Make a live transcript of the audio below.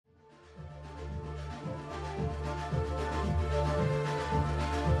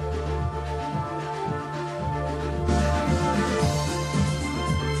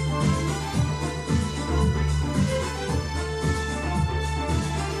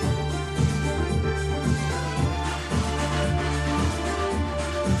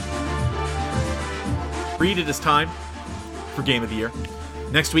Reed, it is time for Game of the Year.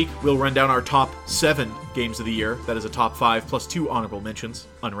 Next week, we'll run down our top 7 games of the year. That is a top 5 plus 2 honorable mentions,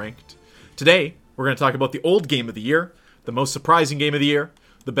 unranked. Today, we're going to talk about the old Game of the Year, the most surprising Game of the Year,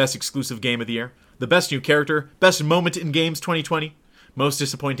 the best exclusive Game of the Year, the best new character, best moment in games 2020, most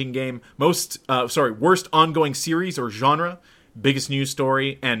disappointing game, worst ongoing series or genre, biggest news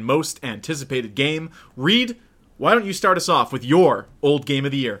story, and most anticipated game. Reed, why don't you start us off with your old Game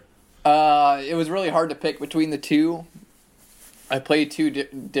of the Year? It was really hard to pick between the two. I played two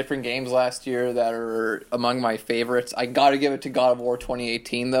different games last year that are among my favorites. I gotta give it to God of War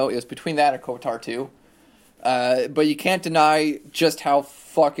 2018, though. It was between that and KOTOR 2. But you can't deny just how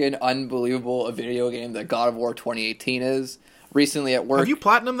fucking unbelievable a video game that God of War 2018 is. Recently at work... Have you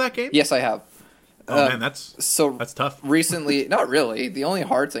platinumed that game? Yes, I have. Oh, man, that's tough. Recently... Not really. The only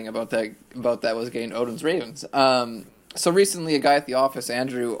hard thing about that was getting Odin's Ravens. So recently, a guy at the office,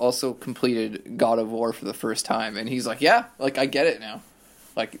 Andrew, also completed God of War for the first time, and he's like, yeah, like, I get it now.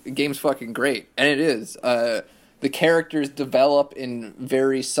 Like, the game's fucking great. And it is. The characters develop in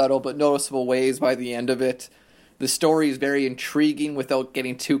very subtle but noticeable ways by the end of it. The story is very intriguing without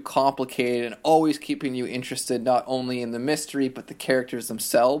getting too complicated and always keeping you interested not only in the mystery, but the characters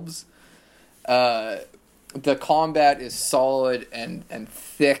themselves. The combat is solid and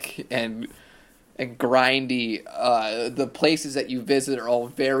thick and grindy. The places that you visit are all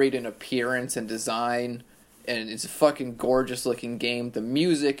varied in appearance and design, and it's a fucking gorgeous looking game. The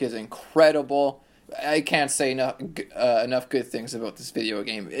music is incredible. I can't say enough good things about this video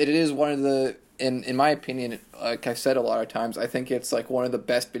game. It is one of the, in my opinion, like I've said a lot of times, I think it's like one of the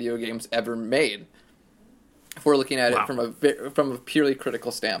best video games ever made. If we're looking at it from a purely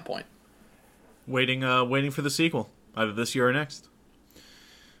critical standpoint. Waiting for the sequel, either this year or next.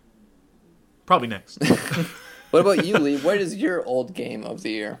 Probably next. What about you, Lee? What is your old game of the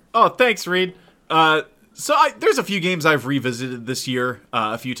year? Oh, thanks, Reed. There's a few games I've revisited this year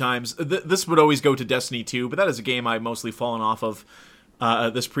a few times. This would always go to Destiny 2, but that is a game I've mostly fallen off of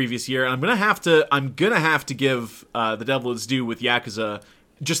this previous year. And I'm gonna have to give the devil its due with Yakuza,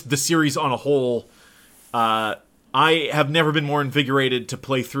 just the series on a whole. I have never been more invigorated to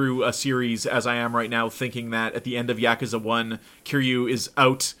play through a series as I am right now, thinking that at the end of Yakuza 1, Kiryu is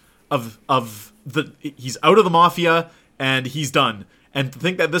out he's out of the mafia and he's done. And to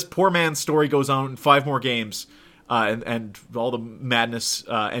think that this poor man's story goes on 5 more games, and all the madness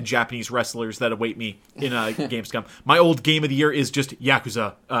and Japanese wrestlers that await me in games to come. My old game of the year is just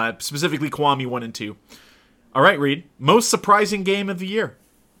Yakuza, specifically Kiwami 1 and 2. All right, Reed, most surprising game of the year?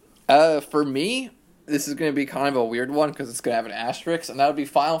 For me, this is going to be kind of a weird one because it's going to have an asterisk, and that would be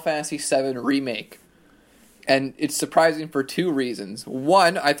Final Fantasy VII Remake. And it's surprising for 2 reasons.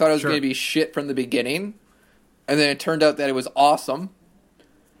 One, I thought it was going to be shit from the beginning, and then it turned out that it was awesome.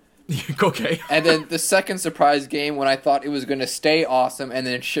 Okay. And then the second surprise game when I thought it was going to stay awesome, and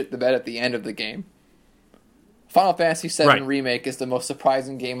then it shit the bed at the end of the game. Final Fantasy VII Remake is the most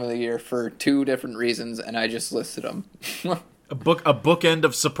surprising game of the year for 2 different reasons, and I just listed them. A bookend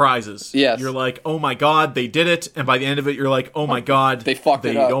of surprises. Yes. You're like, oh my god, they did it, and by the end of it, you're like, oh my god, they fucked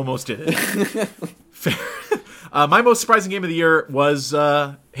it up. They almost did it. Fair. My most surprising game of the year was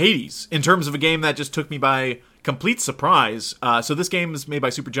Hades, in terms of a game that just took me by complete surprise. So this game is made by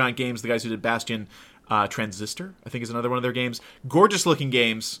Supergiant Games, the guys who did Bastion. Transistor, I think, is another one of their games. Gorgeous looking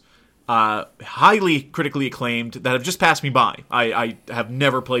games, highly critically acclaimed, that have just passed me by. I have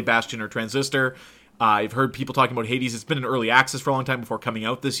never played Bastion or Transistor. I've heard people talking about Hades. It's been in early access for a long time before coming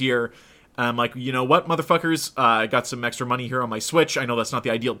out this year. I'm like, you know what, motherfuckers? I got some extra money here on my Switch. I know that's not the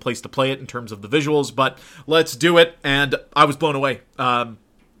ideal place to play it in terms of the visuals, but let's do it. And I was blown away. I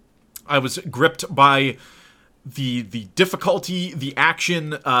was gripped by the difficulty, the action,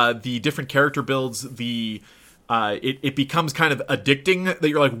 the different character builds. It becomes kind of addicting that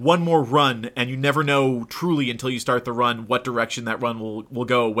you're like, one more run, and you never know truly until you start the run what direction that run will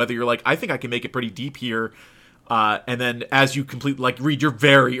go. Whether you're like, I think I can make it pretty deep here. And then as you complete, like, Reed, you're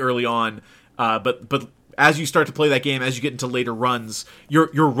very early on, but as you start to play that game, as you get into later runs,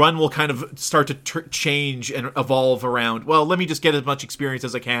 your run will kind of start to change and evolve around, well, let me just get as much experience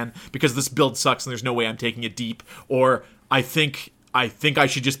as I can, because this build sucks and there's no way I'm taking it deep, or I think I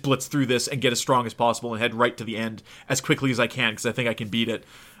should just blitz through this and get as strong as possible and head right to the end as quickly as I can, because I think I can beat it.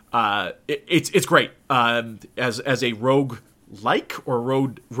 It's great. As a rogue-like or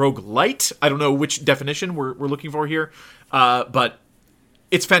rogue-lite, I don't know which definition we're looking for here, but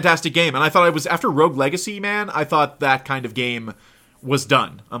it's a fantastic game. And I thought after Rogue Legacy, man, I thought that kind of game was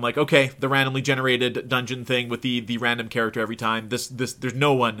done. I'm like, okay, the randomly generated dungeon thing with the random character every time. This there's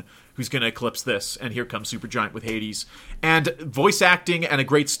no one who's going to eclipse this. And here comes Supergiant with Hades. And voice acting and a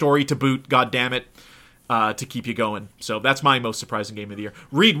great story to boot, god damn it. to keep you going. So that's my most surprising game of the year.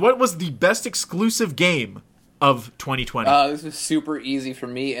 Reed, what was the best exclusive game of 2020? This was super easy for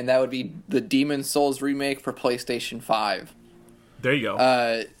me, and that would be the Demon's Souls remake for PlayStation 5. There you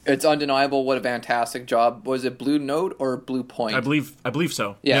go. It's undeniable what a fantastic job. Was it Blue Note or Blue Point? I believe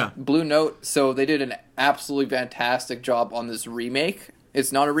so. Yeah, Blue Note. So they did an absolutely fantastic job on this remake.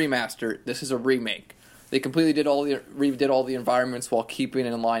 It's not a remaster. This is a remake. They completely redid all the environments while keeping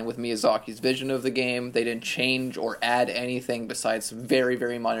in line with Miyazaki's vision of the game. They didn't change or add anything besides very,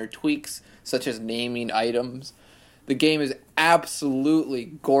 very minor tweaks, such as naming items. The game is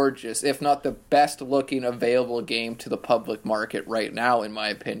absolutely gorgeous, if not the best looking available game to the public market right now, in my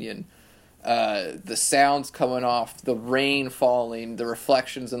opinion. The sounds coming off, the rain falling, the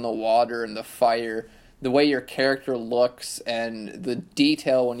reflections in the water and the fire, the way your character looks, and the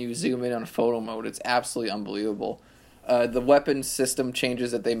detail when you zoom in on photo mode, it's absolutely unbelievable. The weapon system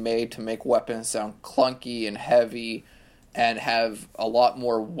changes that they made to make weapons sound clunky and heavy and have a lot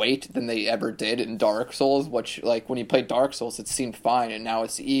more weight than they ever did in Dark Souls, which, like, when you play Dark Souls, it seemed fine, and now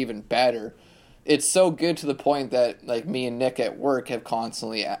it's even better. It's so good to the point that, like, me and Nick at work have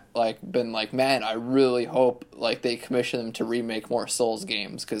constantly, like, been like, man, I really hope, like, they commission them to remake more Souls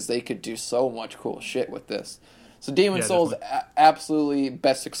games, because they could do so much cool shit with this. So Demon's Souls, absolutely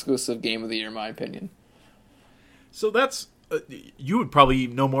best exclusive game of the year, in my opinion. So that's... you would probably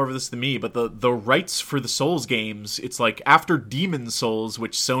know more of this than me, but the rights for the Souls games, it's like after Demon's Souls,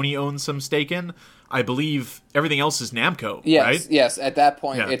 which Sony owns some stake in, I believe everything else is Namco, right? Yes, at that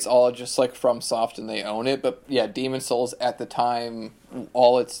point, it's all just like FromSoft and they own it. But yeah, Demon's Souls at the time,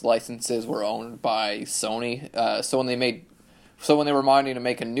 all its licenses were owned by Sony. So when they were wanting to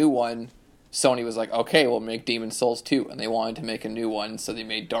make a new one, Sony was like, okay, we'll make Demon's Souls 2. And they wanted to make a new one, so they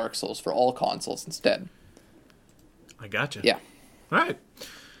made Dark Souls for all consoles instead. I gotcha. Yeah. All right.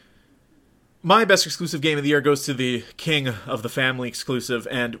 My best exclusive game of the year goes to the king of the family exclusive,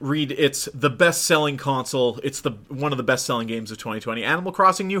 and Reed, it's the best-selling console. It's one of the best-selling games of 2020. Animal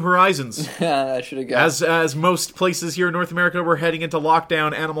Crossing: New Horizons. I should have guessed. As most places here in North America were heading into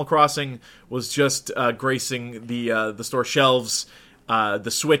lockdown, Animal Crossing was just gracing the store shelves.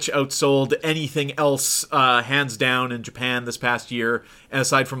 The Switch outsold anything else, hands down, in Japan this past year. And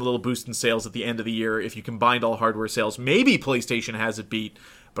aside from a little boost in sales at the end of the year, if you combined all hardware sales, maybe PlayStation has it beat.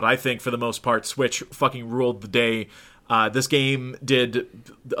 But I think for the most part, Switch fucking ruled the day. This game did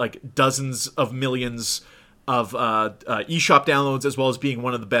like dozens of millions of eShop downloads, as well as being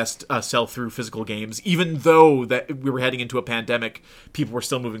one of the best sell-through physical games. Even though that we were heading into a pandemic, people were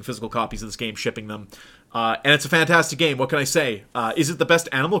still moving physical copies of this game, shipping them. And it's a fantastic game. What can I say? Is it the best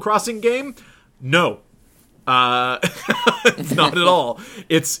Animal Crossing game? No. It's not at all.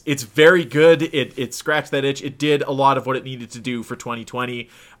 It's very good. It scratched that itch. It did a lot of what it needed to do for 2020.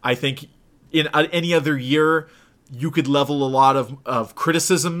 I think in any other year, you could level a lot of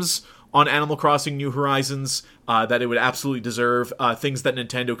criticisms on Animal Crossing New Horizons that it would absolutely deserve. Things that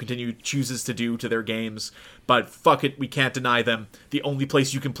Nintendo chooses to do to their games. But fuck it, we can't deny them. The only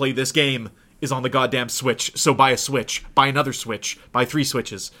place you can play this game is on the goddamn Switch. So buy a Switch. Buy another Switch. Buy 3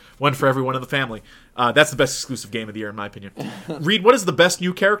 Switches. One for everyone in the family. That's the best exclusive game of the year, in my opinion. Reed, what is the best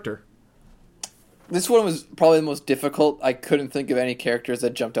new character? This one was probably the most difficult. I couldn't think of any characters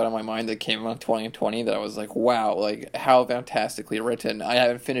that jumped out of my mind that came out in 2020 that I was like, wow, like, how fantastically written. I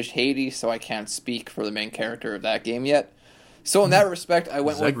haven't finished Hades, so I can't speak for the main character of that game yet. So in that respect, I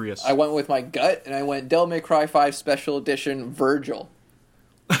went with my gut, and I went Devil May Cry 5 Special Edition Virgil.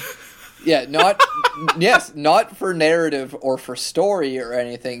 Yeah, not for narrative or for story or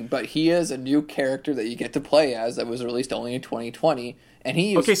anything, but he is a new character that you get to play as that was released only in 2020, and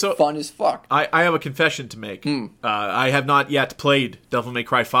he is fun as fuck. I have a confession to make. I have not yet played Devil May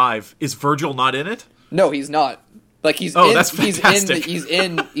Cry 5. Is Virgil not in it? No, he's not. Like that's fantastic. He's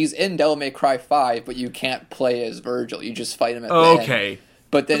in Devil May Cry 5, but you can't play as Virgil. You just fight him at the end. Okay.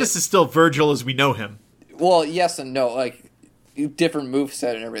 But this is still Virgil as we know him. Well, yes and no. Like, different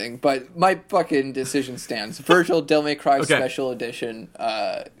moveset and everything, but my fucking decision stands. Virgil, Devil May Cry Special Edition,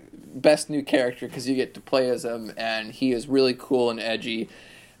 best new character because you get to play as him, and he is really cool and edgy.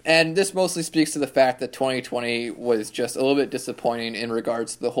 And this mostly speaks to the fact that 2020 was just a little bit disappointing in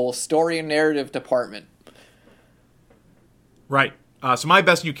regards to the whole story and narrative department. Right. So my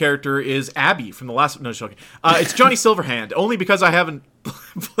best new character is Abby from the last... No, joking. It's Johnny Silverhand, only because I haven't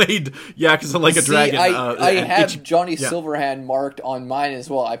played Yakuza Like a Dragon. I have Johnny Silverhand marked on mine as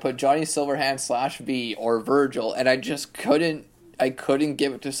well. I put Johnny Silverhand /V or Virgil, and I just couldn't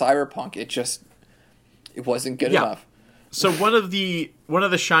give it to Cyberpunk. It wasn't good enough. So one of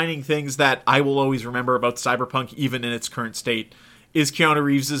the shining things that I will always remember about Cyberpunk, even in its current state, is Keanu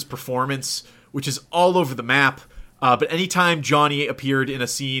Reeves' performance which is all over the map. But anytime Johnny appeared in a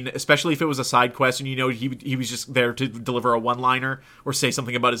scene, especially if it was a side quest and he was just there to deliver a one-liner or say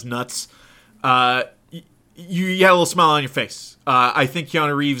something about his nuts, you had a little smile on your face. I think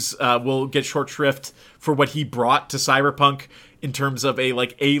Keanu Reeves will get short shrift for what he brought to Cyberpunk in terms of a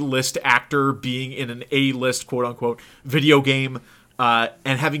A-list actor being in an A-list quote-unquote video game.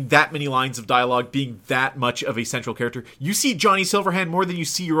 And having that many lines of dialogue, being that much of a central character. You see Johnny Silverhand more than you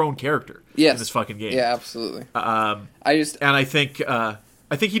see your own character in this fucking game. Yeah, absolutely. I think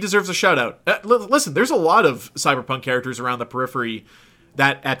he deserves a shout out. Listen, there's a lot of Cyberpunk characters around the periphery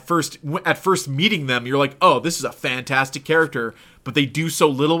that at first meeting them, you're like, oh, this is a fantastic character, but they do so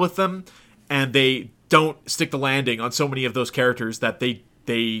little with them, and they don't stick the landing on so many of those characters that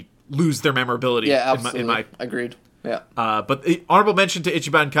they lose their memorability. Yeah, absolutely. Agreed. Yeah. But the honorable mention to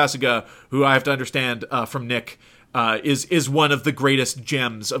Ichiban Kasuga, who I have to understand from Nick, is one of the greatest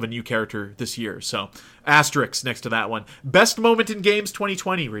gems of a new character this year. So, asterisk next to that one. Best moment in games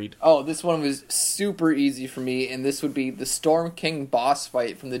 2020, Reed. Oh, this one was super easy for me, and this would be the Storm King boss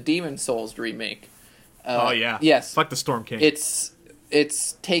fight from the Demon's Souls remake. Oh, yeah. Yes. Fuck the Storm King.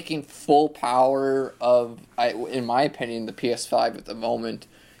 It's taking full power of, in my opinion, the PS5 at the moment.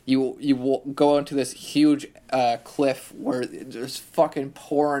 You go into this huge cliff where there's fucking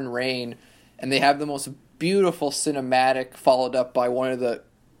pouring rain, and they have the most beautiful cinematic followed up by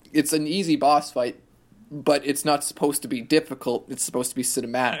it's an easy boss fight, but it's not supposed to be difficult. It's supposed to be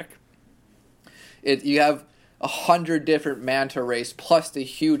cinematic. You have 100 different manta rays plus the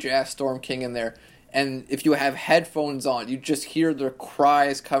huge ass Storm King in there, and if you have headphones on, you just hear their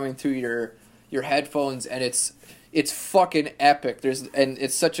cries coming through your headphones, and it's fucking epic. And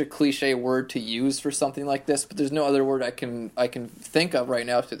it's such a cliche word to use for something like this, but there's no other word I can think of right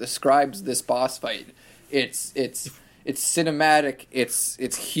now that describes this boss fight. It's cinematic.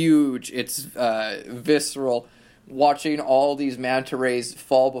 It's huge. It's visceral. Watching all these manta rays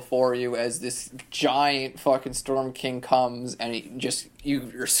fall before you as this giant fucking Storm King comes, and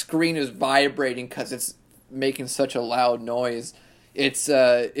your screen is vibrating because it's making such a loud noise. It's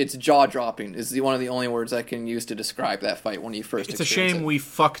jaw dropping is one of the only words I can use to describe that fight when you first. It's a shame we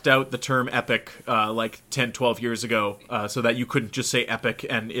fucked out the term epic 10, 12 years ago, so that you couldn't just say epic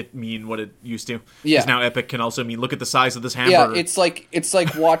and it mean what it used to. Yeah. Because now epic can also mean look at the size of this hamburger. Yeah, it's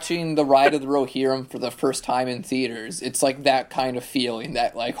like watching The Ride of the Rohirrim for the first time in theaters. It's like that kind of feeling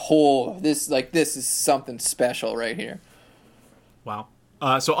that this is something special right here. Wow.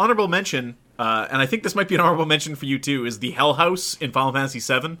 So honorable mention. And I think this might be an honorable mention for you too, is the Hell House in Final Fantasy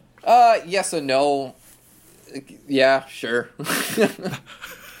VII. Yes and no. Yeah, sure.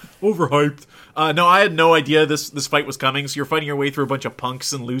 Overhyped. No, I had no idea this fight was coming, so you're fighting your way through a bunch of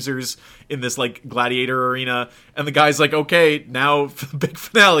punks and losers in this, gladiator arena, and the guy's like, okay, now for the big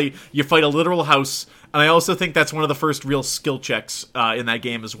finale, you fight a literal house, and I also think that's one of the first real skill checks in that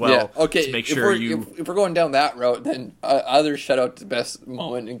game as well. Yeah, okay, to make sure if we're going down that route, then other shout out to the best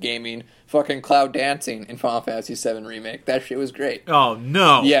moment in gaming, fucking Cloud dancing in Final Fantasy VII Remake. That shit was great. Oh,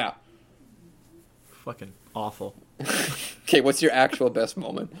 no. Yeah. Fucking awful. Okay, what's your actual best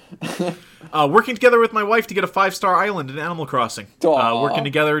moment? Working together with my wife to get a 5-star island in Animal Crossing. Working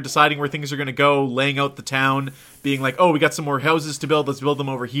together, deciding where things are going to go, laying out the town, being like, oh, we got some more houses to build, let's build them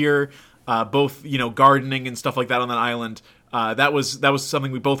over here. Both, gardening and stuff like that on that island. That was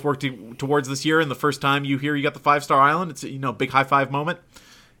something we both worked towards this year, and the first time you got the 5-star island, it's a big high five moment.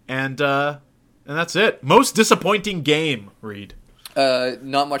 And that's it. Most disappointing game, Reed.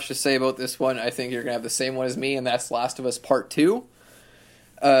 Not much to say about this one. I think you're going to have the same one as me, and that's Last of Us Part 2.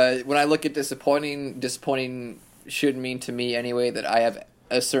 When I look at disappointing should mean to me anyway that I have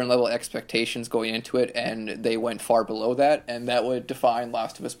a certain level of expectations going into it, and they went far below that, and that would define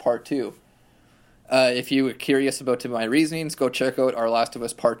Last of Us Part 2. If you were curious about my reasonings, go check out our Last of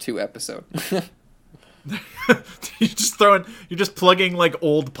Us Part 2 episode. You're just plugging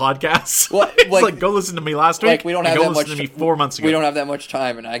old podcasts. Well, go listen to me last week. We don't have that much. Listen to me 4 months ago. We don't have that much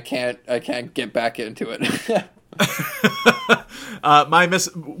time, and I can't get back into it.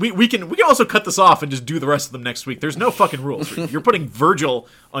 We can also cut this off and just do the rest of them next week. There's no fucking rules. You're putting Virgil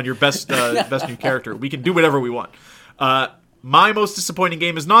on your best new character. We can do whatever we want. My most disappointing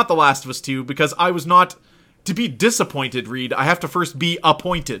game is not The Last of Us 2 because I was not to be disappointed. Reed, I have to first be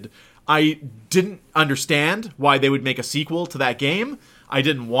appointed. I didn't understand why they would make a sequel to that game. I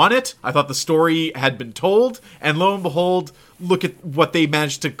didn't want it. I thought the story had been told. And lo and behold, look at what they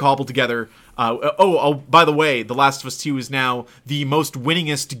managed to cobble together. By the way, The Last of Us 2 is now the most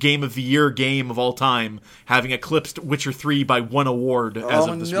winningest Game of the Year game of all time, having eclipsed Witcher 3 by one award as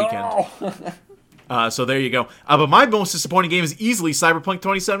of this weekend. So there you go. But my most disappointing game is easily Cyberpunk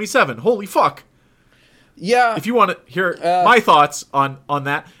 2077. Holy fuck. Yeah. If you want to hear my thoughts on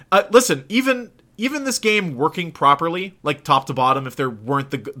that, listen, even this game working properly, like top to bottom, if there weren't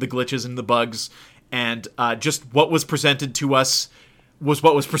the glitches and the bugs, and just what was presented to us was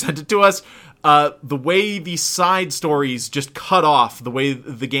what was presented to us, the way the side stories just cut off, the way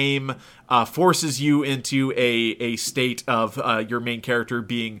the game forces you into a state of your main character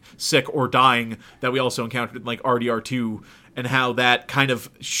being sick or dying, that we also encountered in like RDR2, and how that kind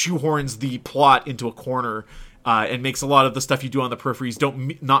of shoehorns the plot into a corner and makes a lot of the stuff you do on the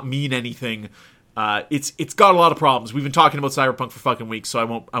peripheries not mean anything. It's got a lot of problems. We've been talking about Cyberpunk for fucking weeks,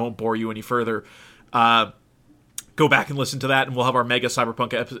 so I won't bore you any further. Go back and listen to that, and we'll have our mega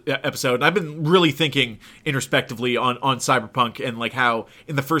Cyberpunk episode. And I've been really thinking introspectively on Cyberpunk, and like how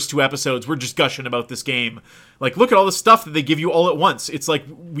in the first 2 episodes we're just gushing about this game. Like, look at all the stuff that they give you all at once. It's like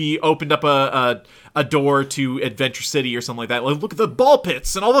we opened up a door to Adventure City or something like that. Like, look at the ball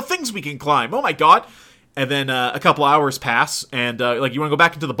pits and all the things we can climb. Oh my god! And then a couple hours pass, and like, you want to go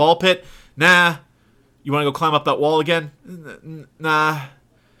back into the ball pit? Nah. You want to go climb up that wall again? Nah.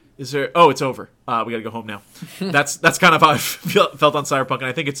 Is there? Oh, it's over. We gotta go home now. That's kind of how I felt on Cyberpunk, and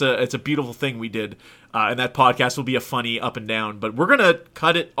I think it's a beautiful thing we did. And that podcast will be a funny up and down, but we're gonna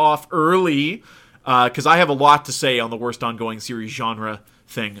cut it off early because I have a lot to say on the worst ongoing series genre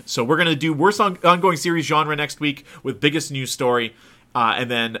thing. So we're gonna do worst ongoing series genre next week with biggest news story,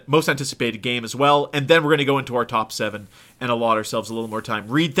 and then most anticipated game as well, and then we're gonna go into our top 7 and allot ourselves a little more time.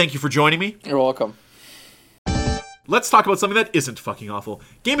 Reed, thank you for joining me. You're welcome. Let's talk about something that isn't fucking awful.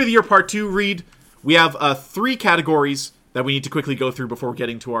 Game of the Year Part 2, Reed. We have 3 categories that we need to quickly go through before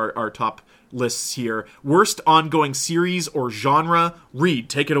getting to our top lists here. Worst ongoing series or genre. Reed,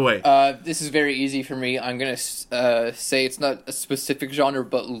 take it away. This is very easy for me. I'm going to say it's not a specific genre,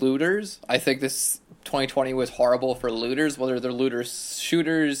 but looters. I think this 2020 was horrible for looters, whether they're looters,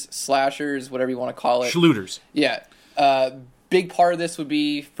 shooters, slashers, whatever you want to call it. Schlooters. Yeah. Big part of this would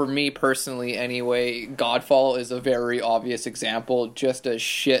be, for me personally anyway, Godfall is a very obvious example. Just a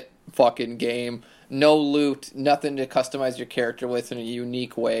shit fucking game. No loot, nothing to customize your character with in a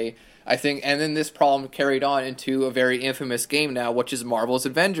unique way. I think, and then this problem carried on into a very infamous game now, which is Marvel's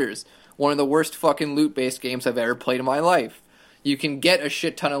Avengers. One of the worst fucking loot-based games I've ever played in my life. You can get a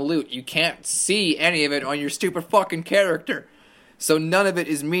shit ton of loot. You can't see any of it on your stupid fucking character. So none of it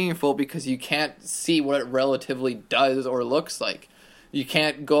is meaningful because you can't see what it relatively does or looks like. You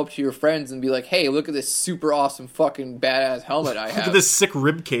can't go up to your friends and be like, hey, look at this super awesome fucking badass helmet I have. Look at this sick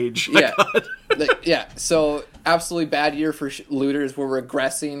rib cage. Yeah. Yeah. So absolutely bad year for looters. We're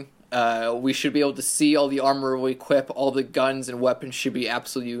regressing. We should be able to see all the armor we equip. All the guns and weapons should be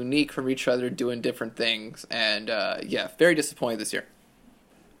absolutely unique from each other, doing different things. And yeah, very disappointed this year.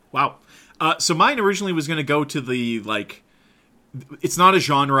 Wow. So mine originally was going to go to the, like, it's not a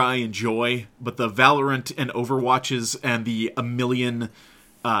genre I enjoy, but the Valorant and Overwatches and the a million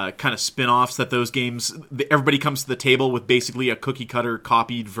kind of spin-offs that those games, everybody comes to the table with basically a cookie-cutter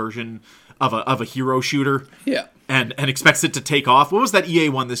copied version of a hero shooter. Yeah. And expects it to take off. What was that EA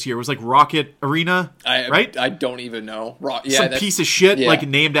one this year? It was like Rocket Arena, right? I don't even know. Some piece of shit, like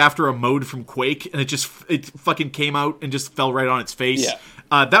named after a mode from Quake, and it fucking came out and just fell right on its face. Yeah.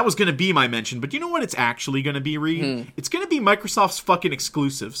 That was going to be my mention, but you know what it's actually going to be, Reed? It's going to be Microsoft's fucking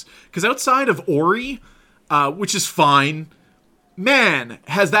exclusives. Because outside of Ori, which is fine, man,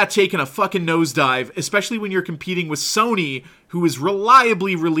 has that taken a fucking nosedive, especially when you're competing with Sony, who is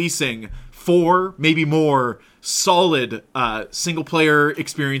reliably releasing 4, maybe more, solid single-player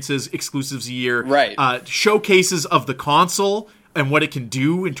experiences, exclusives a year. Right. Showcases of the console and what it can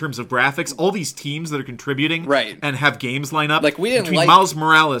do in terms of graphics. All these teams that are contributing, right, and have games line up. Like we didn't between Miles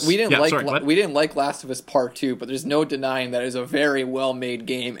Morales. We didn't like Last of Us Part 2, but there's no denying that is a very well made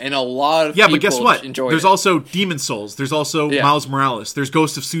game, and a lot of people but guess what? enjoyed There's it. also Demon's Souls. There's also Miles Morales. There's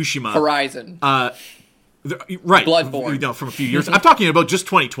Ghost of Tsushima. Horizon. Right. Bloodborne. From a few years. I'm talking about just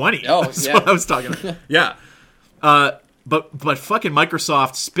 2020. Oh, That's what I was talking about. Yeah. But fucking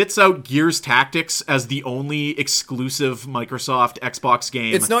Microsoft spits out Gears Tactics as the only exclusive Microsoft Xbox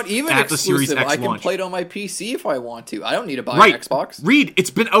game. It's not even at the exclusive. Series X I can launch. play it on my PC if I want to. I don't need to buy an Xbox. Reed,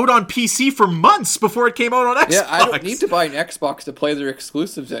 it's been out on PC for months before it came out on Xbox. Yeah, I don't need to buy an Xbox to play their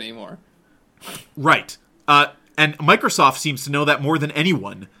exclusives anymore. Right. And Microsoft seems to know that more than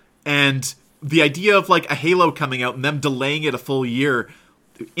anyone. And the idea of like a Halo coming out and them delaying it a full year,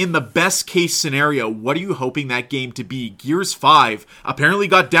 in the best case scenario, what are you hoping that game to be? Gears 5 apparently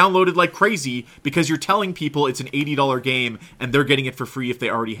got downloaded like crazy because you're telling people it's an $80 game and they're getting it for free if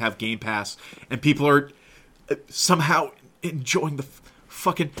they already have Game Pass. And people are somehow enjoying the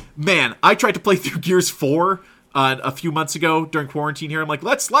fucking man, I tried to play through Gears 4 a few months ago during quarantine here. I'm like,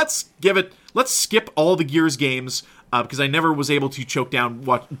 let's skip all the Gears games because I never was able to choke down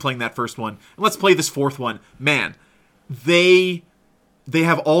playing that first one. And let's play this fourth one. Man, they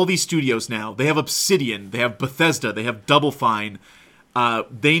have all these studios now. They have Obsidian, they have Bethesda, they have Double Fine.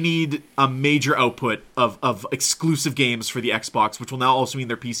 They need a major output of exclusive games for the Xbox, which will now also mean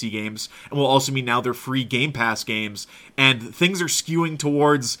their PC games, and will also mean now their free Game Pass games. And things are skewing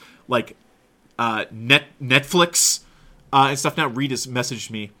towards like Netflix and stuff. Now Reed has messaged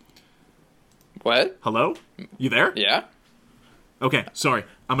me. What? Hello? You there? Yeah. Okay, sorry.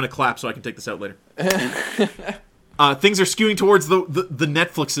 I'm gonna clap so I can take this out later. Things are skewing towards the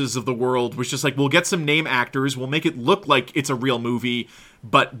Netflixes of the world, which is like, we'll get some name actors, we'll make it look like it's a real movie,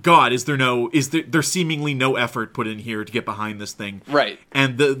 but God, there's seemingly no effort put in here to get behind this thing. Right.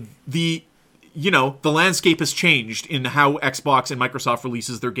 And the landscape has changed in how Xbox and Microsoft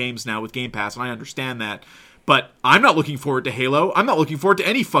releases their games now with Game Pass, and I understand that. But I'm not looking forward to Halo. I'm not looking forward to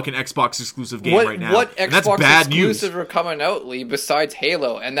any fucking Xbox exclusive game right now. What and Xbox that's bad exclusives news. are coming out, Lee, besides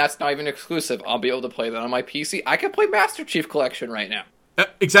Halo? And that's not even exclusive. I'll be able to play that on my PC. I can play Master Chief Collection right now.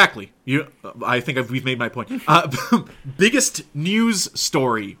 Exactly. I think we've made my point. Biggest news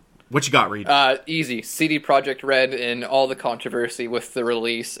story. What you got, Reed? Easy. CD Projekt Red and all the controversy with the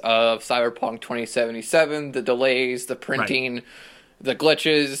release of Cyberpunk 2077, the delays, the printing... Right. The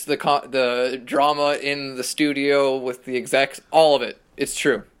glitches, the drama in the studio with the execs, all of it. It's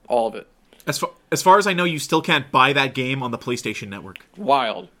true. All of it. As far as I know, you still can't buy that game on the PlayStation Network.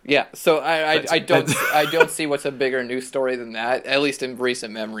 Wild. Yeah, so I don't see what's a bigger news story than that, at least in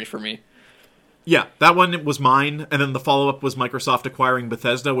recent memory for me. Yeah, that one was mine, and then the follow-up was Microsoft acquiring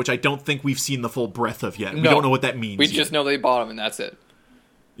Bethesda, which I don't think we've seen the full breadth of yet. We don't know what that means We yet. just know they bought them, and that's it.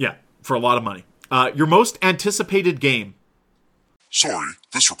 Yeah, for a lot of money. Your most anticipated game. Sorry,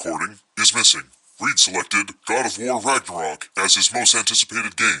 this recording is missing. Reed selected God of War Ragnarok as his most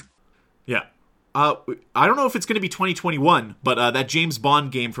anticipated game. Yeah. I don't know if it's going to be 2021, but that James Bond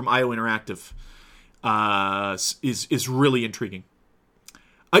game from IO Interactive is really intriguing.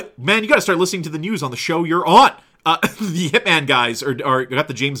 Man, you got to start listening to the news on the show you're on. The Hitman guys got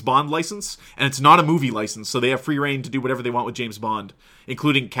the James Bond license, and it's not a movie license, so they have free reign to do whatever they want with James Bond,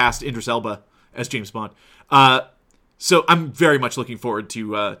 including cast Idris Elba as James Bond. So I'm very much looking forward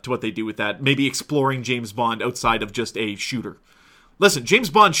to what they do with that. Maybe exploring James Bond outside of just a shooter. Listen,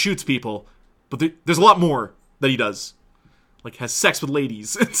 James Bond shoots people, but there's a lot more that he does. Like, has sex with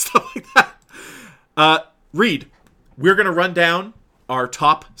ladies and stuff like that. Reed, we're going to run down our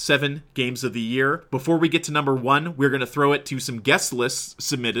top 7 games of the year. Before we get to number 1, we're going to throw it to some guest lists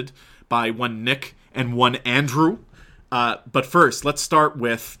submitted by one Nick and one Andrew. But first, let's start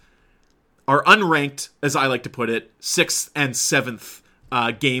with our unranked, as I like to put it, 6th and 7th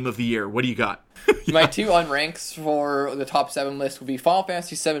game of the year. What do you got? Yeah. My 2 unranks for the top 7 list would be Final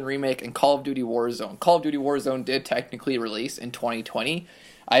Fantasy VII Remake and Call of Duty Warzone. Call of Duty Warzone did technically release in 2020.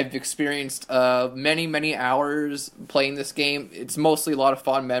 I've experienced many hours playing this game. It's mostly a lot of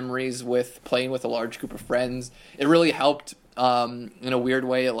fun memories with playing with a large group of friends. It really helped in a weird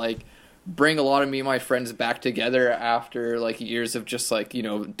way, like, bring a lot of me and my friends back together after like years of just like, you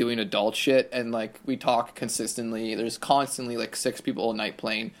know, doing adult shit, and like we talk consistently. There's constantly like 6 people a night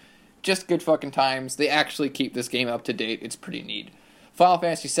playing. Just good fucking times. They actually keep this game up to date. It's pretty neat. Final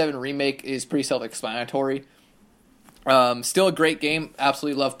Fantasy VII Remake is pretty self-explanatory. Still a great game.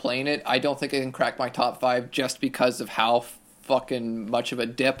 Absolutely love playing it. I don't think I can crack my top 5 just because of how fucking much of a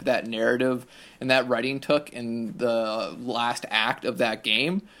dip that narrative and that writing took in the last act of that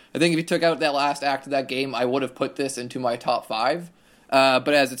game. I think if you took out that last act of that game, I would have put this into my top 5. But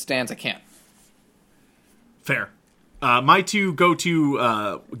as it stands, I can't. Fair. My 2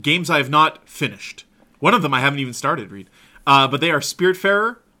 go-to games I have not finished. One of them I haven't even started, Reed. But they are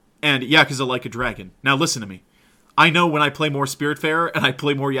Spiritfarer and Yakuza Like a Dragon. Now listen to me. I know when I play more Spiritfarer and I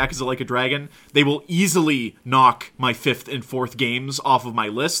play more Yakuza Like a Dragon, they will easily knock my 5th and 4th games off of my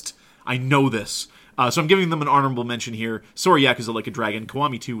list. I know this. So I'm giving them an honorable mention here. Sorry, Yakuza Like a Dragon.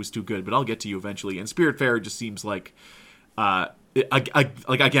 Kiwami 2 was too good, but I'll get to you eventually. And Spiritfarer just seems like... again,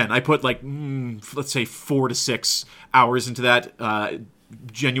 I put like, let's say 4 to 6 hours into that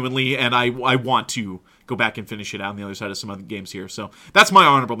genuinely, and I want to go back and finish it out on the other side of some other games here. So that's my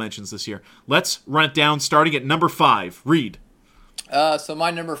honorable mentions this year. Let's run it down, starting at number 5. Reed. So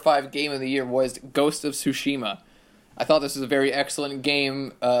my number 5 game of the year was Ghost of Tsushima. I thought this was a very excellent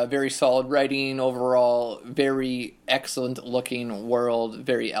game, very solid writing overall, very excellent looking world,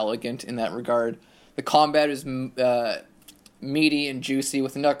 very elegant in that regard. The combat is meaty and juicy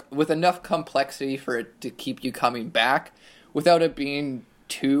with enough complexity for it to keep you coming back without it being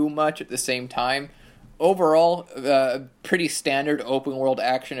too much at the same time. Overall, pretty standard open world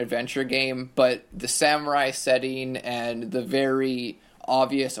action adventure game, but the samurai setting and the very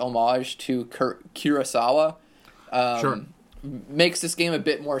obvious homage to Kurosawa makes this game a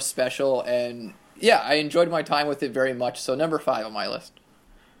bit more special. And yeah, I enjoyed my time with it very much. So number 5 on my list.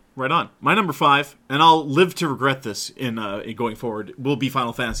 Right on. My number 5, and I'll live to regret this in going forward, will be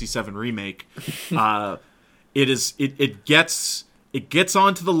Final Fantasy VII Remake. It gets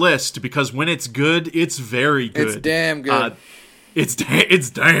onto the list because when it's good, it's very good. It's damn good. It's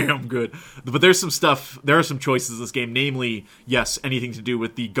damn good. But there are some choices in this game, namely, yes, anything to do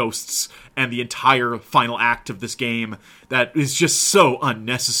with the ghosts and the entire final act of this game that is just so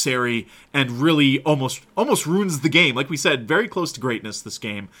unnecessary and really almost ruins the game. Like we said, very close to greatness, this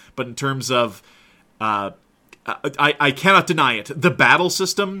game. But in terms of I cannot deny it. The battle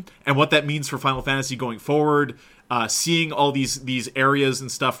system and what that means for Final Fantasy going forward, seeing all these areas and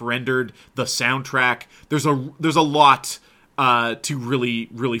stuff rendered, the soundtrack, there's a lot to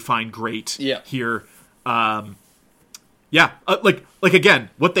really find great here. Like again,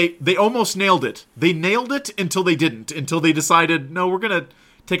 what they almost nailed it. They nailed it until they didn't. Until they decided, no, we're gonna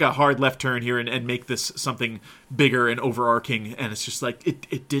take a hard left turn here and make this something bigger and overarching. And it's just like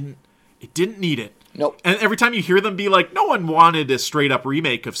it didn't need it. Nope. And every time you hear them be like, no one wanted a straight up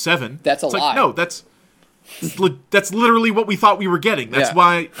remake of 7. That's it's a like, lie. No, that's literally what we thought we were getting. That's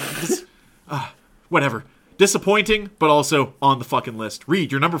why. Whatever. Disappointing, but also on the fucking list.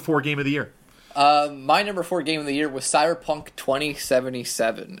 Reed, your number 4 game of the year. My number 4 game of the year was Cyberpunk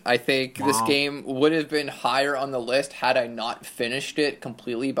 2077. I think this game would have been higher on the list had I not finished it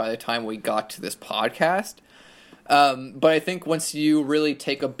completely by the time we got to this podcast. But I think once you really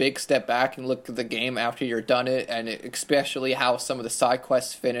take a big step back and look at the game after you're done it, and especially how some of the side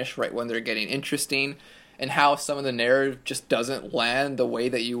quests finish right when they're getting interesting, and how some of the narrative just doesn't land the way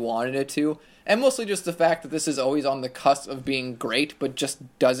that you wanted it to, and mostly just the fact that this is always on the cusp of being great, but just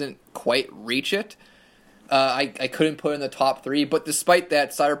doesn't quite reach it. I couldn't put it in the top 3, but despite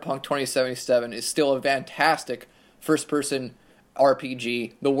that, Cyberpunk 2077 is still a fantastic first-person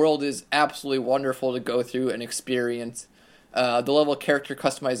RPG. The world is absolutely wonderful to go through and experience. The level of character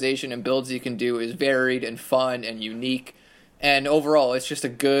customization and builds you can do is varied and fun and unique. And overall, it's just a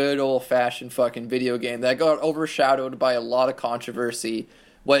good old-fashioned fucking video game that got overshadowed by a lot of controversy,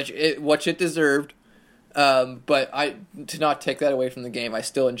 which it deserved. But to not take that away from the game, I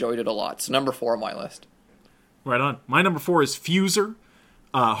still enjoyed it a lot. So number 4 on my list. Right on. My number 4 is Fuser.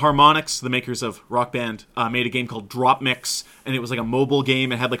 Harmonix, the makers of Rock Band, made a game called Drop Mix, and it was like a mobile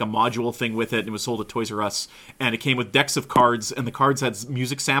game. It had like a module thing with it, and it was sold at Toys R Us. And it came with decks of cards, and the cards had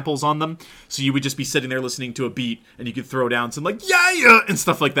music samples on them. So you would just be sitting there listening to a beat, and you could throw down some like, yeah, and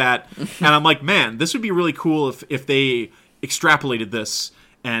stuff like that. And I'm like, man, this would be really cool if they extrapolated this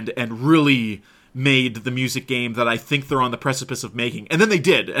and really made the music game that I think they're on the precipice of making. And then they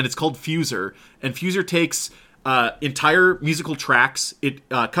did, and it's called Fuser. And Fuser takes entire musical tracks, it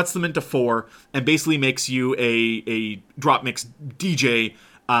cuts them into 4, and basically makes you a drop mix DJ.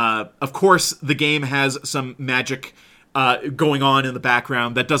 Of course, the game has some magic going on in the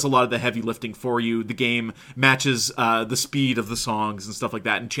background that does a lot of the heavy lifting for you. The game matches the speed of the songs and stuff like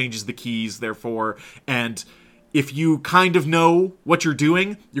that, and changes the keys, therefore. And if you kind of know what you're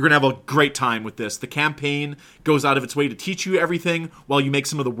doing, you're going to have a great time with this. The campaign goes out of its way to teach you everything while you make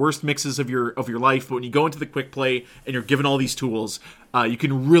some of the worst mixes of your life. But when you go into the quick play and you're given all these tools, you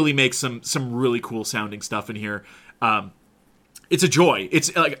can really make some really cool sounding stuff in here. It's a joy.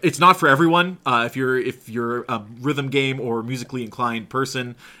 It's not for everyone. If you're a rhythm game or musically inclined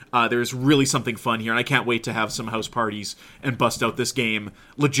person, there's really something fun here, and I can't wait to have some house parties and bust out this game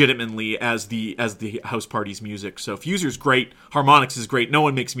legitimately as the house parties music. So Fuser's great. Harmonix is great. No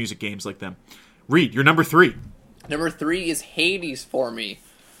one makes music games like them. Reed, you're number 3. Number 3 is Hades for me.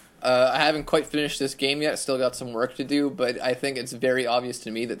 I haven't quite finished this game yet. Still got some work to do, but I think it's very obvious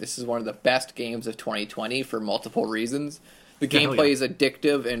to me that this is one of the best games of 2020 for multiple reasons. The gameplay is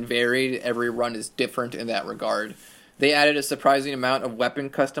addictive and varied. Every run is different in that regard. They added a surprising amount of weapon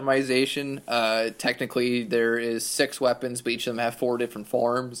customization. Technically, there is 6 weapons, but each of them have 4 different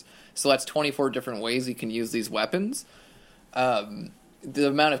forms. So that's 24 different ways you can use these weapons. The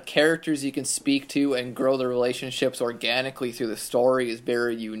amount of characters you can speak to and grow the relationships organically through the story is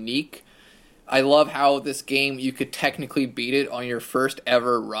very unique. I love how this game, you could technically beat it on your first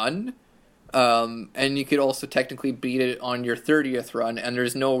ever run. And you could also technically beat it on your 30th run, and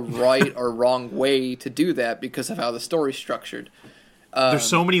there's no right or wrong way to do that because of how the story's structured. There's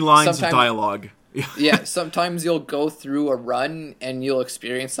so many lines of dialogue. Yeah, sometimes you'll go through a run and you'll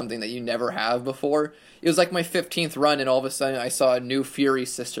experience something that you never have before. It was like my 15th run, and all of a sudden I saw a new Fury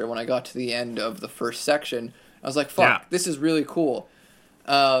Sister when I got to the end of the first section. I was like, fuck, this is really cool. Is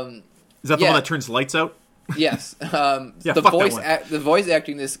that the one that turns lights out? Yes. The voice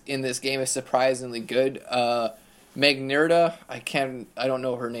acting in this game is surprisingly good. Magnirda, I don't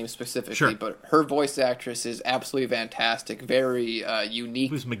know her name specifically, but her voice actress is absolutely fantastic, very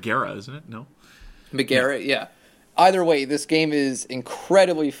unique. It was Megara, isn't it? No? Megara, yeah. Either way, this game is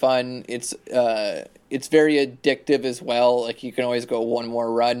incredibly fun. It's very addictive as well. Like, you can always go one more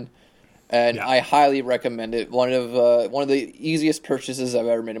run, and I highly recommend it. One of the easiest purchases I've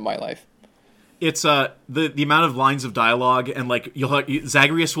ever made in my life. It's the amount of lines of dialogue, and like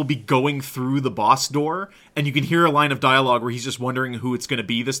Zagreus will be going through the boss door, and you can hear a line of dialogue where he's just wondering who it's going to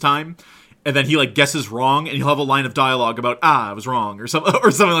be this time, and then he like guesses wrong, and he'll have a line of dialogue about I was wrong or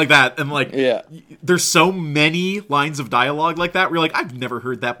something like that, and like there's so many lines of dialogue like that where you're like, I've never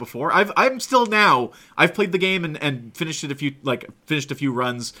heard that before. I've played the game and finished a few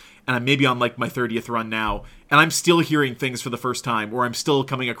runs, and I'm maybe on like my 30th run now, and I'm still hearing things for the first time, or I'm still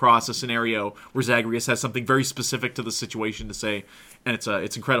coming across a scenario where Zagreus has something very specific to the situation to say, and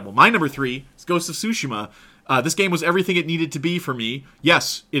it's incredible. My number 3 is Ghost of Tsushima. This game was everything it needed to be for me.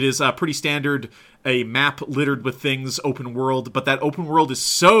 Yes, it is pretty standard, a map littered with things, open world, but that open world is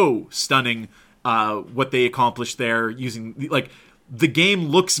so stunning, what they accomplished there using, like, the game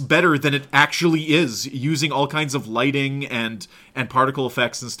looks better than it actually is, using all kinds of lighting and particle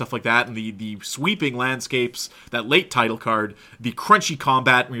effects and stuff like that, and the sweeping landscapes, that late title card, the crunchy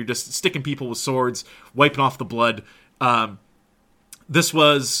combat where you're just sticking people with swords, wiping off the blood. This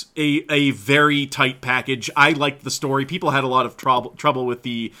was a very tight package. I liked the story. People had a lot of trouble with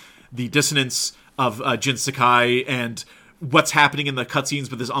the dissonance of Jin Sakai and what's happening in the cutscenes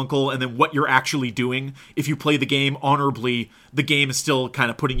with his uncle, and then what you're actually doing. If you play the game honorably, the game is still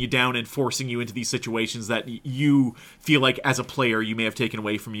kind of putting you down and forcing you into these situations that you feel like as a player you may have taken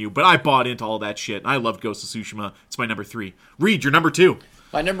away from you. But I bought into all that shit. I loved Ghost of Tsushima. It's my number 3. Reed, your number 2.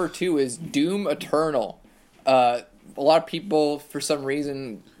 My number 2 is Doom Eternal. A lot of people, for some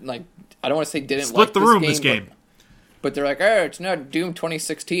reason, like, I don't want to say didn't split like this game. But they're like, oh, it's not Doom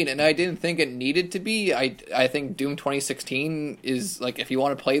 2016, and I didn't think it needed to be. I think Doom 2016 is, like, if you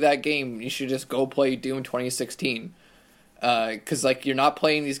want to play that game, you should just go play Doom 2016. Because, like, you're not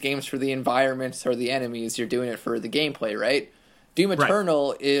playing these games for the environments or the enemies, you're doing it for the gameplay, right? Doom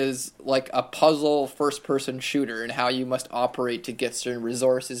Eternal is, like, a puzzle first-person shooter and how you must operate to get certain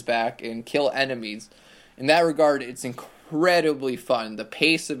resources back and kill enemies. In that regard, it's incredibly fun. The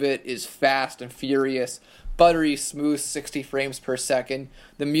pace of it is fast and furious, buttery smooth, 60 frames per second.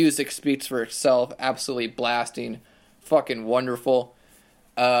 The music speaks for itself, absolutely blasting, fucking wonderful.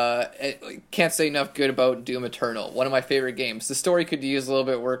 Can't say enough good about Doom Eternal. One of my favorite games. The story could use a little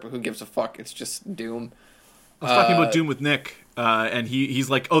bit of work, but who gives a fuck? It's just Doom. I was talking about Doom with Nick, and he's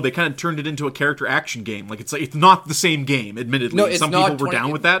like, oh, they kind of turned it into a character action game. Like, it's not the same game, admittedly. No, some people were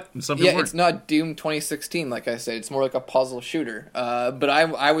down with that, and some people weren't. It's not Doom 2016, like I said. It's more like a puzzle shooter. But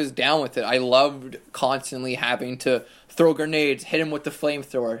I was down with it. I loved constantly having to throw grenades, hit him with the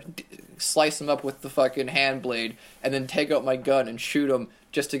flamethrower, slice him up with the fucking hand blade, and then take out my gun and shoot him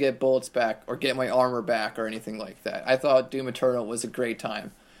just to get bullets back or get my armor back or anything like that. I thought Doom Eternal was a great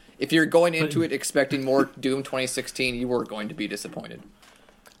time. If you're going into it expecting more Doom 2016, you were going to be disappointed.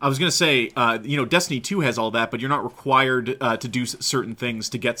 I was going to say, Destiny 2 has all that, but you're not required to do certain things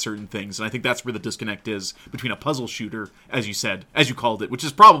to get certain things. And I think that's where the disconnect is between a puzzle shooter, as you said, as you called it, which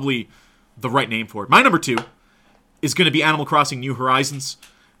is probably the right name for it. My number 2 is going to be Animal Crossing New Horizons.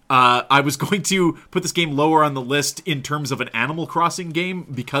 I was going to put this game lower on the list in terms of an Animal Crossing game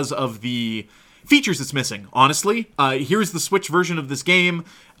because of the features it's missing, honestly. Here's the Switch version of this game.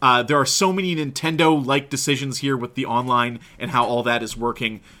 There are so many Nintendo-like decisions here with the online and how all that is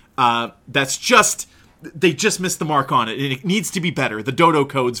working. They just missed the mark on it, and it needs to be better. The dodo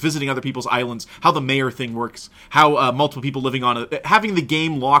codes, visiting other people's islands, how the mayor thing works, how multiple people living on it, having the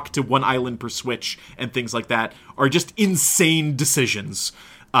game locked to one island per Switch, and things like that are just insane decisions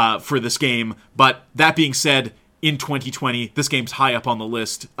for this game. But that being said, in 2020, this game's high up on the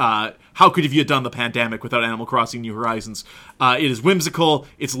list. How could you have done the pandemic without Animal Crossing New Horizons? It is whimsical,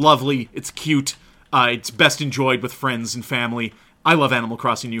 it's lovely, it's cute, it's best enjoyed with friends and family. I love Animal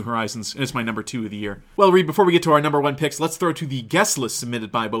Crossing New Horizons, and it's my number 2 of the year. Well, Reed, before we get to our number 1 picks, let's throw to the guest list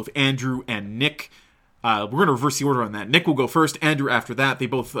submitted by both Andrew and Nick. We're going to reverse the order on that. Nick will go first, Andrew after that. They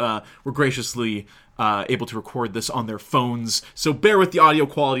both were graciously able to record this on their phones, so bear with the audio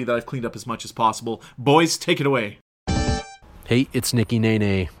quality that I've cleaned up as much as possible. Boys, take it away. Hey, it's Nicky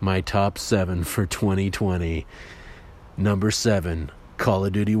Nene, my top 7 for 2020. Number 7, Call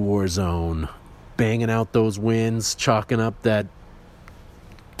of Duty Warzone. Banging out those wins, chalking up that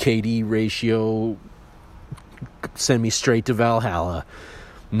KD ratio, send me straight to Valhalla.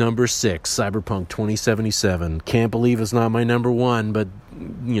 Number 6, Cyberpunk 2077. Can't believe it's not my number 1, but,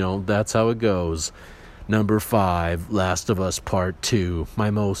 that's how it goes. Number 5, Last of Us Part 2,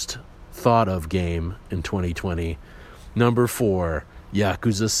 my most thought of game in 2020. Number 4,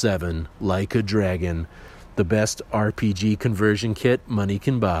 Yakuza 7, Like a Dragon, the best RPG conversion kit money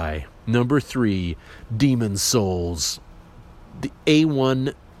can buy. Number 3, Demon's Souls, the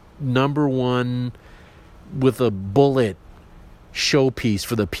A1, number 1 with a bullet showpiece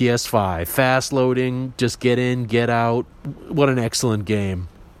for the PS5. Fast loading, just get in, get out. What an excellent game.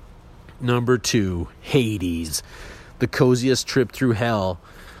 Number 2, Hades, the coziest trip through hell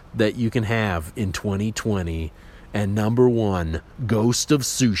that you can have in 2020. And number 1, Ghost of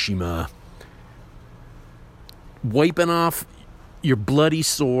Tsushima. Wiping off your bloody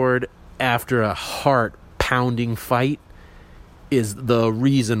sword after a heart-pounding fight is the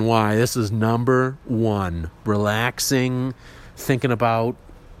reason why this is number 1. Relaxing, thinking about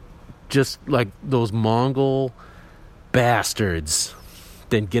just like those Mongol bastards.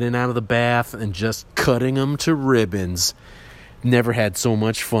 Then getting out of the bath and just cutting them to ribbons. Never had so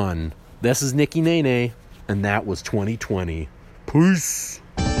much fun. This is Nicky Nene. And that was 2020. Peace.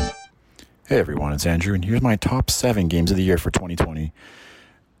 Hey everyone, it's Andrew, and here's my top 7 games of the year for 2020.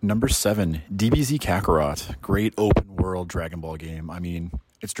 Number 7, DBZ Kakarot. Great open world Dragon Ball game. I mean,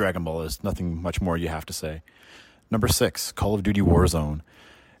 it's Dragon Ball. There's nothing much more you have to say. Number 6, Call of Duty Warzone.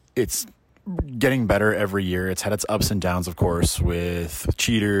 It's getting better every year. It's had its ups and downs, of course, with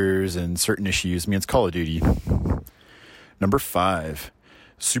cheaters and certain issues. I mean, it's Call of Duty. Number 5,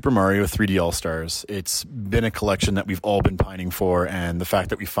 Super Mario 3D All-Stars. It's been a collection that we've all been pining for, and the fact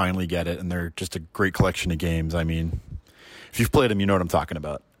that we finally get it, and they're just a great collection of games. I mean, if you've played them, you know what I'm talking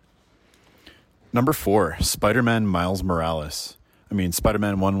about. Number 4, Spider-Man Miles Morales. I mean,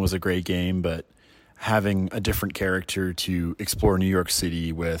 Spider-Man 1 was a great game, but having a different character to explore New York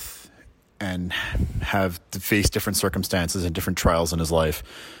City with and have to face different circumstances and different trials in his life.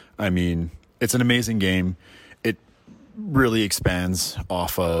 I mean, it's an amazing game. It really expands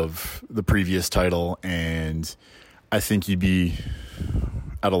off of the previous title, and I think you'd be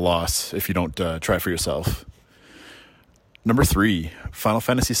at a loss if you don't try it for yourself. Number 3, Final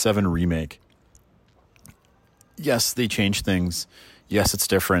Fantasy VII Remake. Yes, they changed things. Yes, it's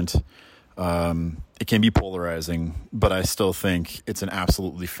different. It can be polarizing, but I still think it's an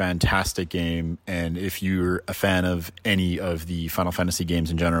absolutely fantastic game, and if you're a fan of any of the Final Fantasy games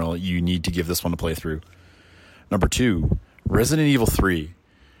in general, you need to give this one a playthrough. Number 2, Resident Evil 3.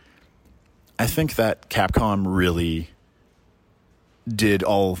 I think that Capcom really did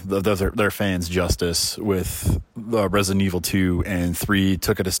all their fans justice with Resident Evil 2, and 3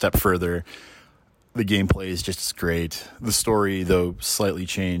 took it a step further. The gameplay is just great. The story, though slightly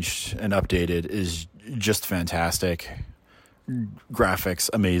changed and updated, is just fantastic. Graphics,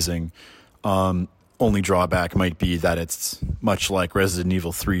 amazing. Only drawback might be that it's much like Resident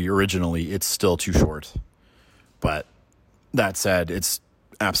Evil 3 originally, it's still too short. But that said, it's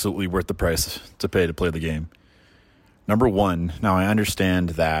absolutely worth the price to pay to play the game. Number 1, now I understand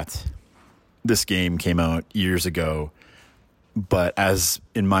that this game came out years ago, but as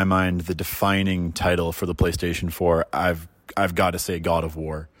in my mind the defining title for the PlayStation 4, I've got to say God of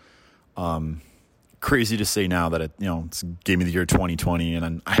War. Crazy to say now that it's Game of the Year 2020,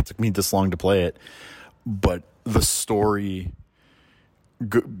 and it took me this long to play it, but the story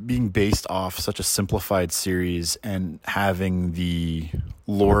being based off such a simplified series and having the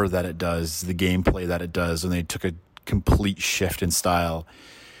lore that it does, the gameplay that it does, and they took a complete shift in style.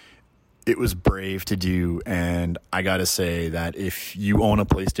 It was brave to do, and I gotta say that if you own a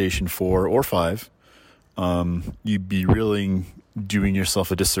PlayStation 4 or 5, you'd be really doing yourself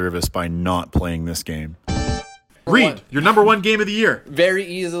a disservice by not playing this game. Reed, your number 1 game of the year. Very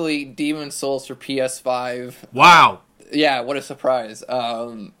easily, Demon's Souls for PS5. Wow. Yeah, what a surprise.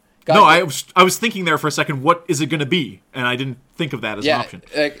 I was thinking there for a second, what is it going to be? And I didn't think of that as an option.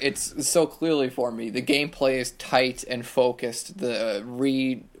 It's so clearly for me. The gameplay is tight and focused. The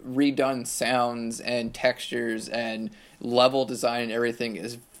redone sounds and textures and level design and everything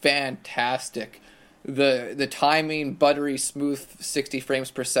is fantastic. The timing, buttery smooth 60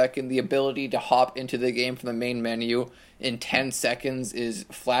 frames per second, the ability to hop into the game from the main menu in 10 seconds is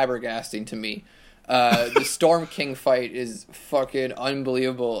flabbergasting to me. The Storm King fight is fucking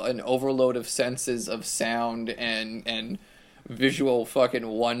unbelievable. An overload of senses of sound and visual fucking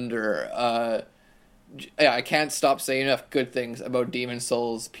wonder. yeah, I can't stop saying enough good things about Demon's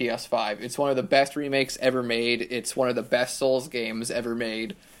Souls PS5. It's one of the best remakes ever made. It's one of the best Souls games ever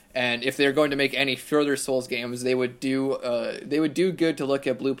made. And if they're going to make any further Souls games, they would do good to look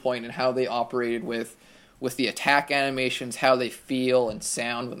at Blue Point and how they operated with the attack animations, how they feel and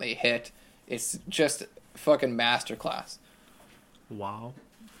sound when they hit. It's just fucking masterclass. Wow.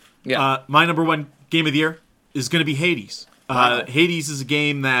 Yeah. My number one game of the year is going to be Hades. Wow. Hades is a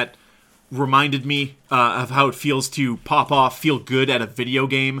game that reminded me of how it feels to pop off, feel good at a video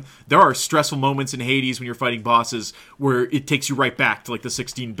game. There are stressful moments in Hades when you're fighting bosses where it takes you right back to like the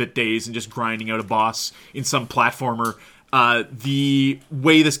 16-bit days and just grinding out a boss in some platformer. The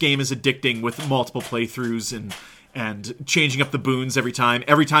way this game is addicting with multiple playthroughs and changing up the boons every time.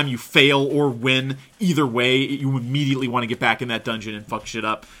 Every time you fail or win, either way, you immediately want to get back in that dungeon and fuck shit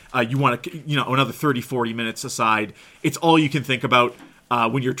up. You want to, another 30, 40 minutes aside. It's all you can think about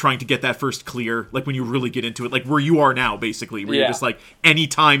when you're trying to get that first clear, like when you really get into it, like where you are now, basically, where you're just like, any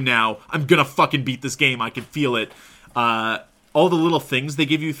time now, I'm gonna fucking beat this game. I can feel it. All the little things they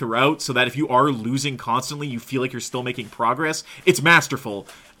give you throughout, so that if you are losing constantly, you feel like you're still making progress. It's masterful.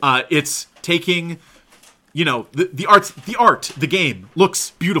 It's taking, the art, the game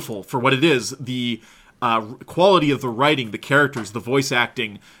looks beautiful for what it is. The quality of the writing, the characters, the voice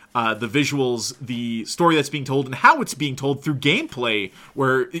acting, the visuals, the story that's being told, and how it's being told through gameplay,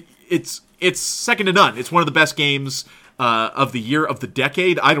 where it's second to none. It's one of the best games of the year, of the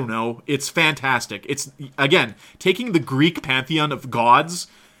decade. I don't know. It's fantastic. It's, again, taking the Greek pantheon of gods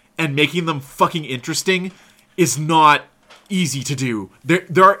and making them fucking interesting is not easy to do.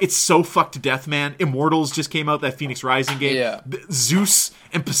 It's so fucked to death, man. Immortals just came out, that Phoenix Rising game. Yeah. Zeus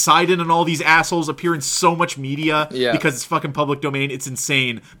and Poseidon and all these assholes appear in so much media because it's fucking public domain. It's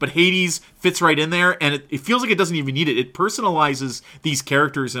insane. But Hades fits right in there, and it feels like it doesn't even need it. It personalizes these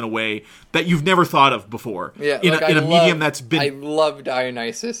characters in a way that you've never thought of before. Yeah, in a medium that's been... I love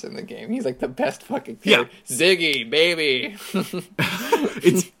Dionysus in the game. He's like the best fucking character. Yeah. Ziggy, baby.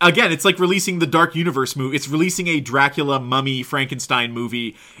 It's like releasing the Dark Universe movie. It's releasing a Dracula, Mummy, Frankenstein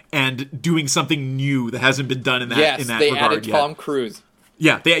movie and doing something new that hasn't been done in that yes, in that they regard added yet. Tom Cruise.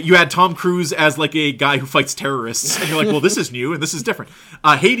 Yeah, you had Tom Cruise as like a guy who fights terrorists, and you're like, well, this is new and this is different.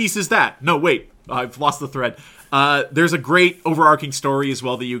 Hades is that. No, wait, I've lost the thread. There's a great overarching story as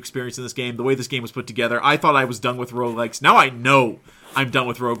well that you experience in this game. The way this game was put together, I thought I was done with roguelikes. Now I know I'm done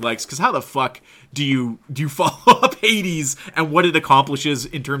with roguelikes, because how the fuck do you follow up Hades and what it accomplishes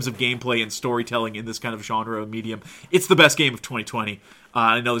in terms of gameplay and storytelling in this kind of genre of medium? It's the best game of 2020.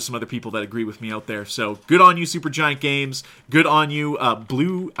 I know there's some other people that agree with me out there, so good on you, Supergiant Games. Good on you,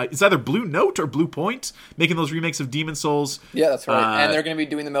 it's either Blue Note or Blue Point, making those remakes of Demon's Souls. Yeah, that's right. And they're going to be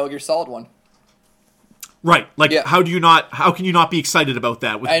doing the Metal Gear Solid one. Right, like how can you not be excited about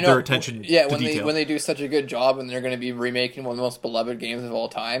that with their attention to detail? When they do such a good job and they're going to be remaking one of the most beloved games of all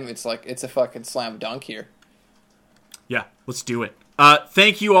time, it's like, it's a fucking slam dunk here. Yeah, let's do it.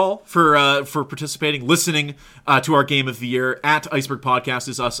 Thank you all for participating, listening to our Game of the Year. At Iceberg Podcast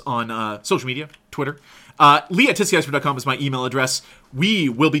is us on social media, Twitter. Lee at TiskyIceberg.com is my email address. We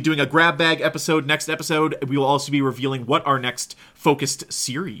will be doing a grab bag episode next episode. We will also be revealing what our next focused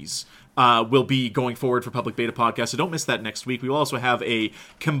series will be going forward for Public Beta Podcast, so don't miss that next week. We will also have a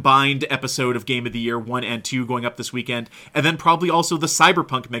combined episode of Game of the Year 1 and 2 going up this weekend, and then probably also the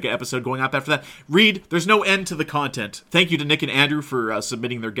Cyberpunk mega episode going up after that. Reed, there's no end to the content. Thank you to Nick and Andrew for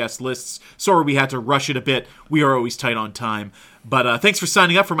submitting their guest lists. Sorry we had to rush it a bit. We are always tight on time. But thanks for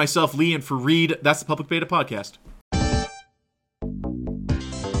signing up for myself, Lee, and for Reed. That's the Public Beta Podcast.